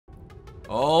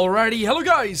Alrighty, hello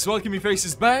guys, welcome your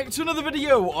faces back to another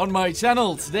video on my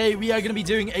channel. Today we are going to be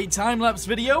doing a time-lapse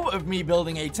video of me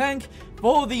building a tank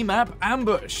for the map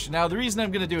Ambush. Now the reason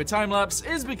I'm going to do a time-lapse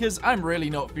is because I'm really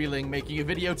not feeling making a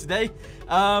video today,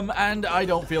 and I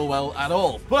don't feel well at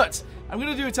all. But I'm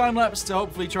going to do a time-lapse to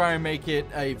hopefully try and make it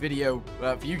a video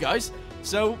for you guys.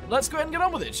 So let's go ahead and get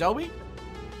on with it, shall we?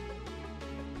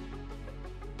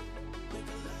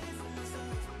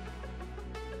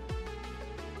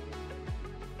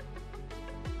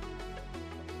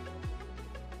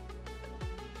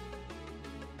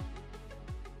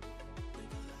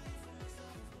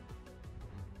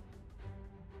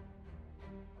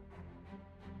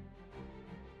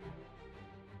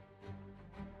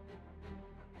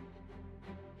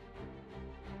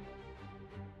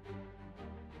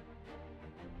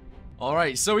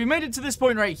 Alright, so we made it to this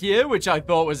point right here, which I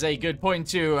thought was a good point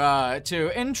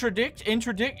to interdict,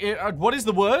 what is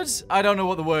the word? I don't know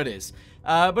what the word is.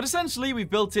 But essentially, we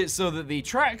built it so that the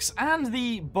tracks and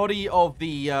the body of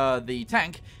the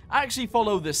tank actually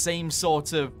follow the same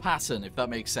sort of pattern, if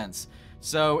that makes sense.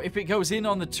 So, if it goes in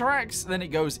on the tracks, then it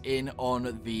goes in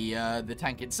on the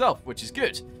tank itself, which is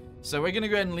good. So, we're going to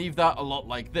go ahead and leave that a lot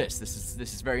like this. This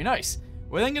is very nice.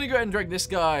 We're then going to go ahead and drag this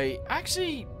guy.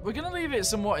 Actually, we're going to leave it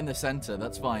somewhat in the center.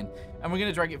 That's fine. And we're going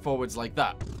to drag it forwards like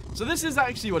that. So this is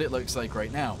actually what it looks like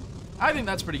right now. I think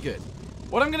that's pretty good.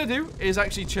 What I'm going to do is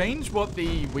actually change what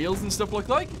the wheels and stuff look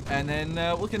like. And then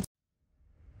we'll continue.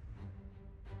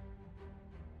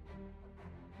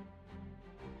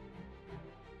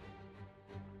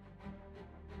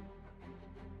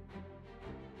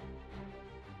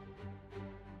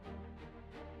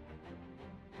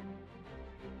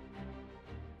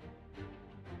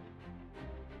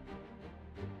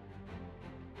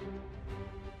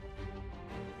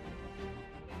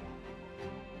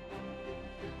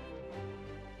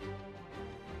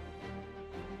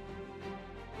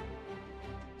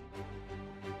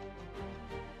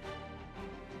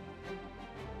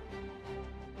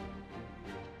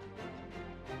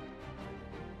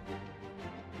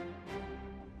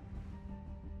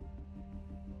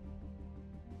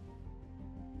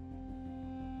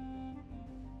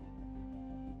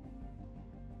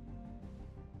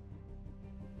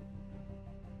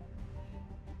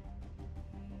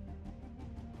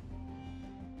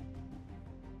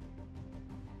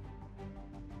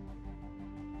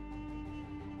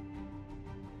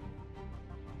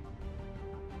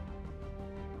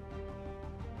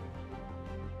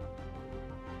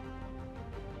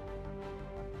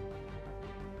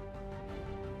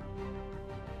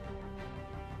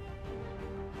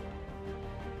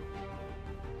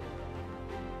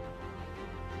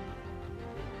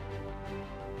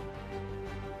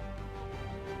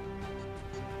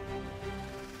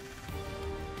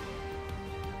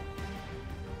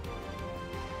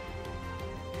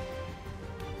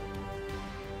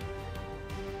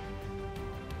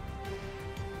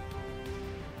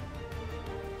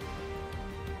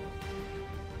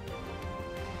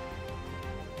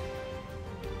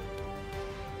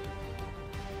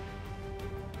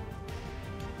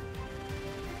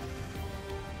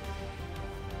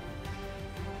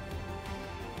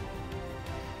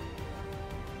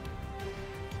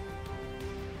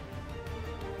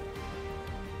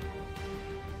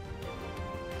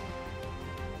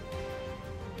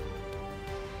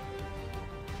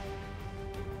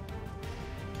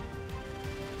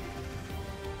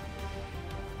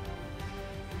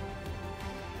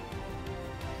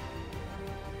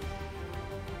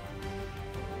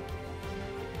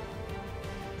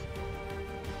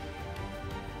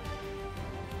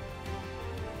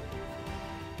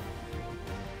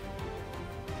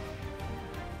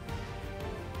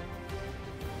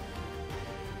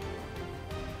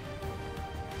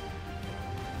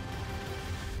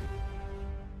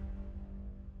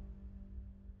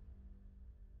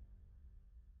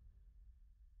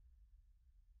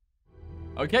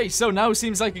 Okay, so now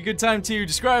seems like a good time to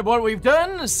describe what we've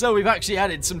done. So we've actually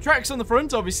added some tracks on the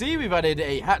front, obviously. We've added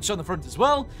a hatch on the front as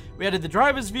well. We added the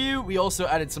driver's view. We also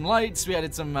added some lights. We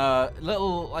added some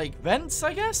little, like, vents,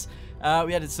 I guess.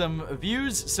 We added some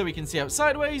views so we can see out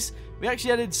sideways. We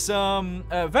actually added some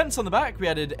vents on the back. We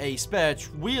added a spare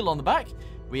wheel on the back.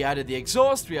 We added the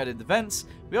exhaust. We added the vents.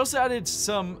 We also added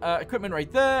some equipment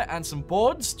right there and some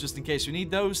boards, just in case we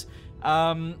need those.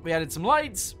 We added some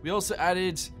lights. We also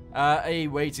added a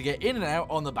way to get in and out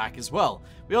on the back as well.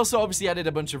 We also obviously added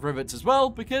a bunch of rivets as well,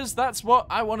 because that's what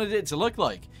I wanted it to look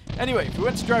like. Anyway, if we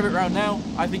went to drive it around now,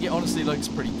 I think it honestly looks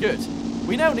pretty good.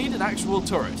 We now need an actual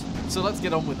turret, so let's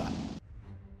get on with that.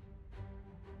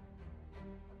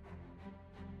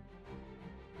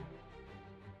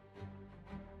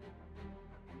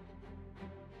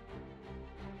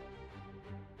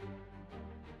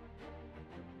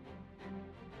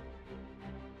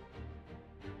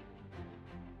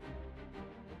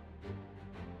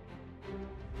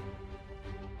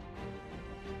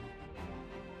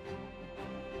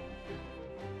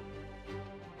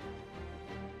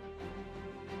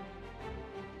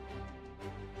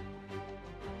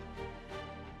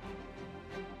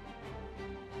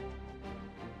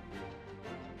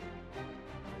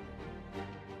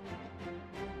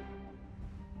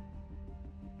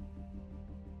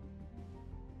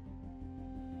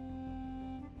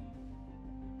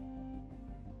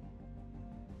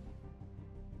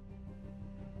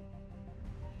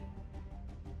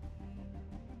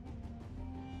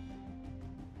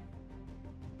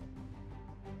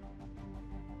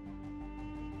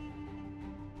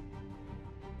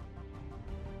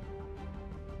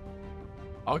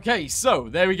 Okay, so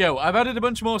there we go. I've added a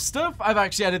bunch more stuff. I've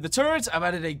actually added the turret. I've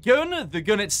added a gun. The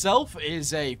gun itself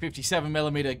is a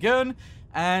 57mm gun,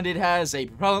 and it has a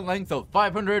propellant length of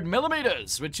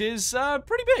 500mm, which is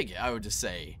pretty big, I would just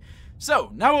say. So,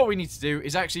 now what we need to do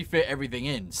is actually fit everything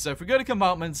in. So if we go to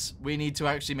compartments, we need to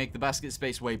actually make the basket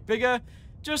space way bigger,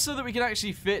 just so that we can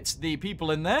actually fit the people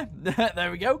in there.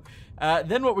 There we go.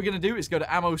 Then what we're going to do is go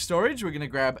to ammo storage. We're going to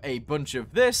grab a bunch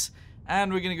of this,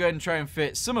 and we're going to go ahead and try and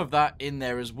fit some of that in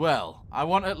there as well. I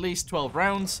want at least 12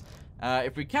 rounds.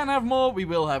 If we can have more, we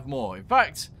will have more. In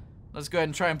fact, let's go ahead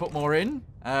and try and put more in.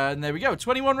 And there we go.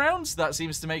 21 rounds. That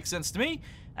seems to make sense to me.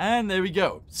 And there we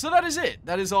go. So that is it.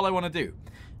 That is all I want to do.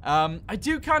 I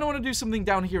do kind of want to do something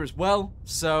down here as well.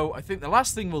 So I think the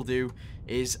last thing we'll do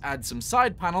is add some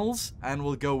side panels, and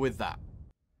we'll go with that.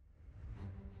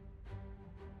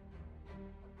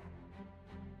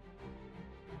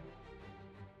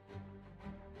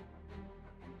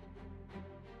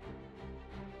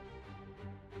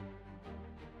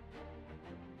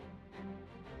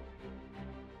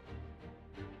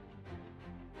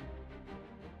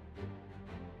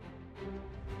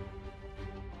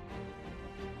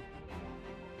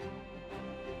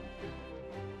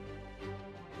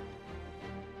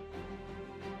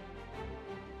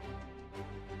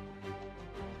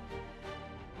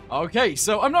 Okay,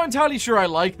 so I'm not entirely sure I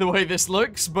like the way this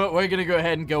looks, but we're going to go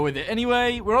ahead and go with it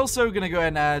anyway. We're also going to go ahead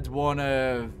and add one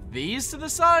of these to the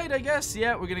side, I guess.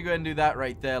 Yeah, we're going to go ahead and do that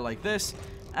right there like this.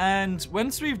 And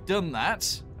once we've done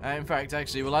that, in fact,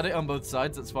 actually, we'll add it on both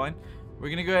sides, that's fine. We're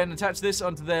going to go ahead and attach this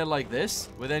onto there like this.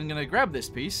 We're then going to grab this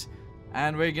piece,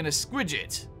 and we're going to squidge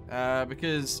it.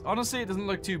 Because, honestly, it doesn't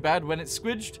look too bad when it's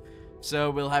squidged.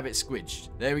 So we'll have it squidged.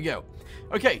 There we go.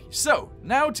 Okay, so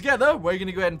now together we're going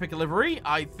to go ahead and pick a livery.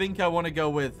 I think I want to go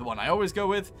with the one I always go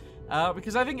with,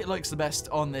 because I think it looks the best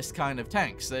on this kind of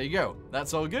tank. So there you go.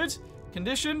 That's all good.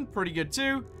 Condition, pretty good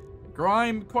too.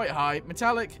 Grime, quite high.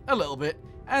 Metallic, a little bit.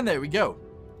 And there we go.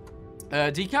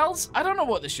 Decals, I don't know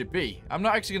what this should be. I'm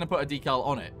not actually going to put a decal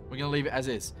on it. We're going to leave it as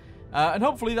is. And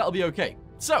hopefully that'll be okay.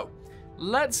 So,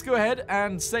 let's go ahead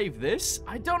and save this.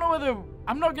 I don't know whether...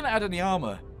 I'm not going to add any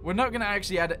armor. We're not going to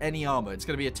actually add any armor. It's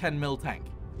going to be a 10 mil tank.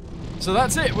 So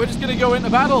that's it. We're just going to go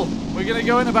into battle. We're going to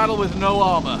go into battle with no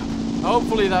armor.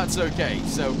 Hopefully that's okay.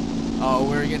 So, oh,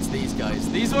 we're against these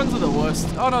guys. These ones are the worst.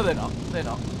 Oh, no, they're not. They're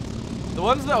not. The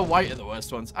ones that are white are the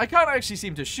worst ones. I can't actually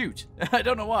seem to shoot. I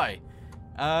don't know why.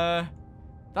 That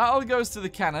all goes to the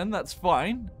cannon. That's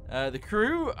fine. The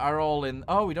crew are all in...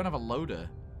 Oh, we don't have a loader.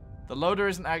 The loader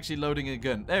isn't actually loading a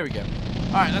gun. There we go.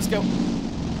 All right, let's go.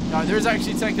 Alright, there is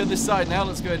actually a tank on this side now.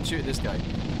 Let's go ahead and shoot this guy.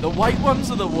 The white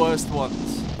ones are the worst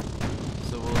ones.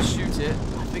 So we'll shoot it.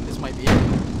 I think this might be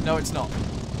it. No, it's not.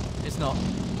 It's not.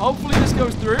 Hopefully this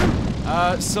goes through.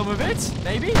 Some of it,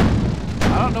 maybe?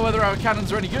 I don't know whether our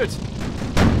cannons are any good.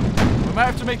 We might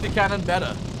have to make the cannon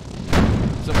better.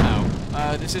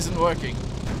 Somehow. This isn't working.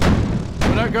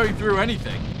 We're not going through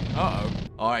anything. Uh-oh.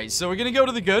 Alright, so we're going to go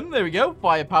to the gun. There we go.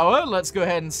 Firepower. Let's go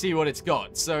ahead and see what it's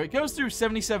got. So it goes through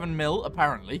 77 mil,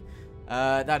 apparently.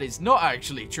 That is not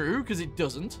actually true, because it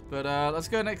doesn't. But let's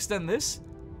go ahead and extend this.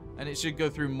 And it should go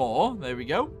through more. There we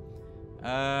go.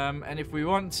 And if we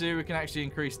want to, we can actually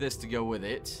increase this to go with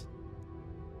it.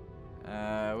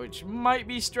 Which might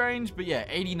be strange, but yeah,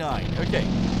 89. Okay,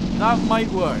 that might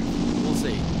work. We'll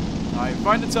see. Alright,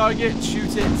 find the target,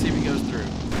 shoot it, and see if it goes through.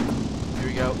 Here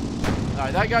we go.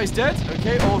 Alright, that guy's dead.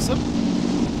 Okay, awesome.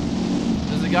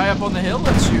 There's a guy up on the hill.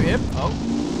 Let's shoot him. Oh,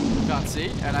 can't see.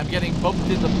 And I'm getting bumped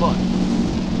in the butt.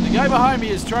 The guy behind me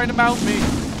is trying to mount me.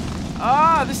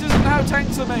 Ah, this isn't how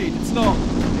tanks are made. It's not.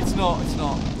 It's not. It's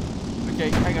not.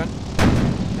 Okay, hang on.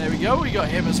 There we go. We got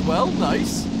him as well.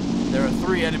 Nice. There are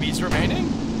 3 enemies remaining.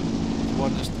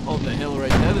 One just on the hill right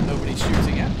there that nobody's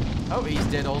shooting at. Oh, he's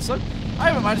dead also. I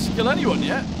haven't managed to kill anyone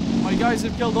yet. My guys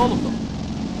have killed all of them.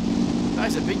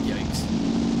 That's a big yikes.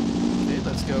 Okay,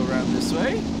 let's go around this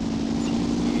way.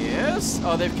 Yes.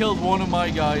 Oh, they've killed one of my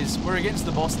guys. We're against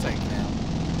the boss tank now.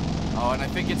 Oh, and I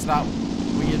think it's that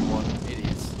weird one. It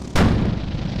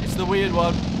is. It's the weird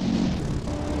one.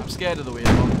 I'm scared of the weird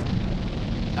one.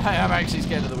 I am actually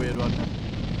scared of the weird one.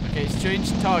 Okay, it's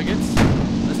changed targets.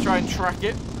 Let's try and track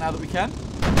it now that we can.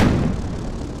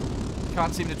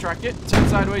 Can't seem to track it. Turn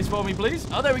sideways for me, please.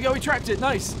 Oh, there we go. We tracked it.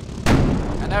 Nice.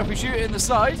 And now if we shoot it in the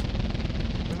side,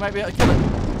 we might be able to kill it.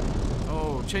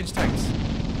 Oh, change tanks.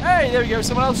 Hey, there we go.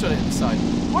 Someone else shot it in the side.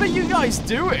 What are you guys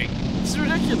doing? This is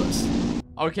ridiculous.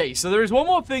 Okay, so there is one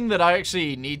more thing that I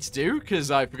actually need to do,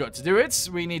 because I forgot to do it.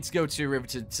 We need to go to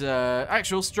riveted,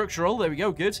 actual structural. There we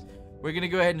go. Good. We're going to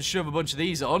go ahead and shove a bunch of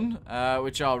these on,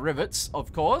 which are rivets,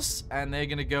 of course, and they're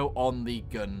going to go on the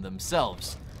gun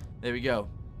themselves. There we go.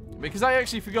 Because I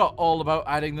actually forgot all about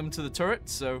adding them to the turret,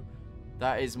 so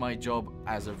that is my job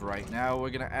as of right now. We're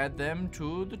going to add them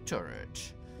to the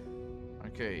turret.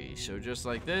 Okay, so just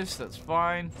like this, that's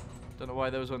fine. Don't know why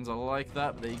those ones are like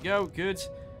that, but there you go, good.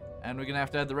 And we're going to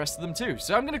have to add the rest of them too.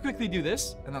 So I'm going to quickly do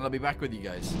this, and then I'll be back with you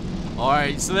guys.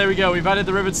 Alright, so there we go. We've added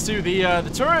the rivets to the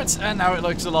turret, and now it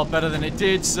looks a lot better than it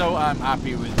did, so I'm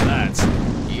happy with that.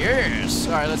 Yes!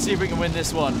 Alright, let's see if we can win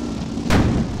this one.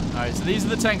 Alright, so these are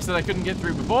the tanks that I couldn't get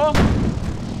through before.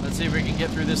 Let's see if we can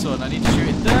get through this one. I need to shoot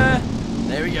it there.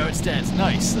 There we go, it's dead.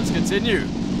 Nice, let's continue.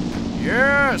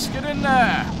 Yes, get in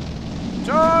there.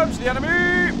 Charge the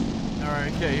enemy!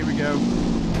 Alright, okay, here we go.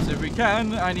 So if we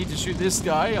can, I need to shoot this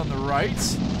guy on the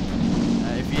right.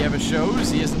 If he ever shows,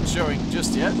 he isn't showing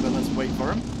just yet, but let's wait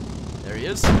for him. There he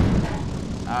is.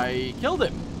 I killed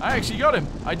him. I actually got him.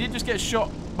 I did just get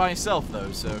shot myself,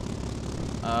 though, so...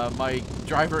 my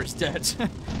driver is dead.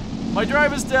 My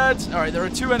driver's dead. Alright, there are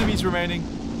 2 enemies remaining.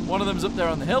 One of them's up there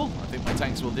on the hill. I think my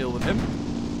tanks will deal with him.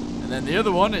 And then the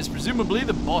other one is presumably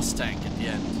the boss tank at the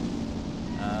end.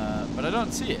 But I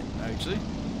don't see it, actually.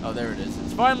 Oh, there it is.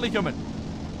 It's finally coming.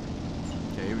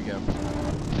 Okay, here we go.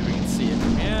 See if we can see it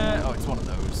from here. Oh, it's one of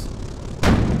those.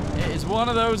 It is one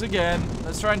of those again.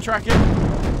 Let's try and track it.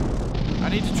 I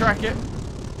need to track it.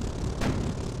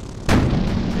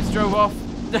 It's drove off.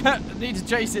 I need to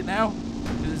chase it now,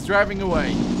 because it's driving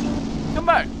away. Come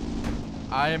back.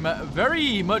 I'm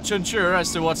very much unsure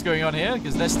as to what's going on here,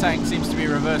 because this tank seems to be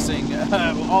reversing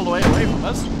all the way away from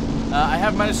us. I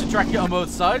have managed to track it on both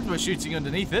sides. We're shooting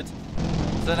underneath it.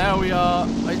 So now we are...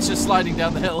 It's just sliding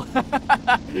down the hill.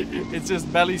 It's just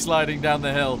belly sliding down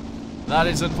the hill. That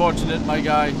is unfortunate, my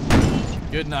guy.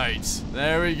 Good night.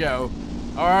 There we go.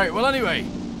 Alright, well anyway,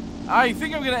 I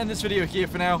think I'm going to end this video here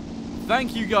for now.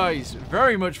 Thank you guys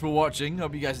very much for watching.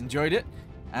 Hope you guys enjoyed it.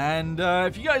 And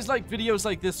if you guys like videos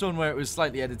like this one where it was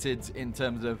slightly edited in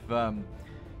terms of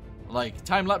like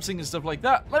time-lapsing and stuff like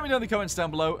that, let me know in the comments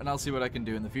down below and I'll see what I can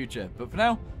do in the future. But for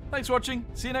now, thanks for watching.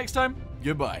 See you next time.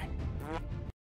 Goodbye.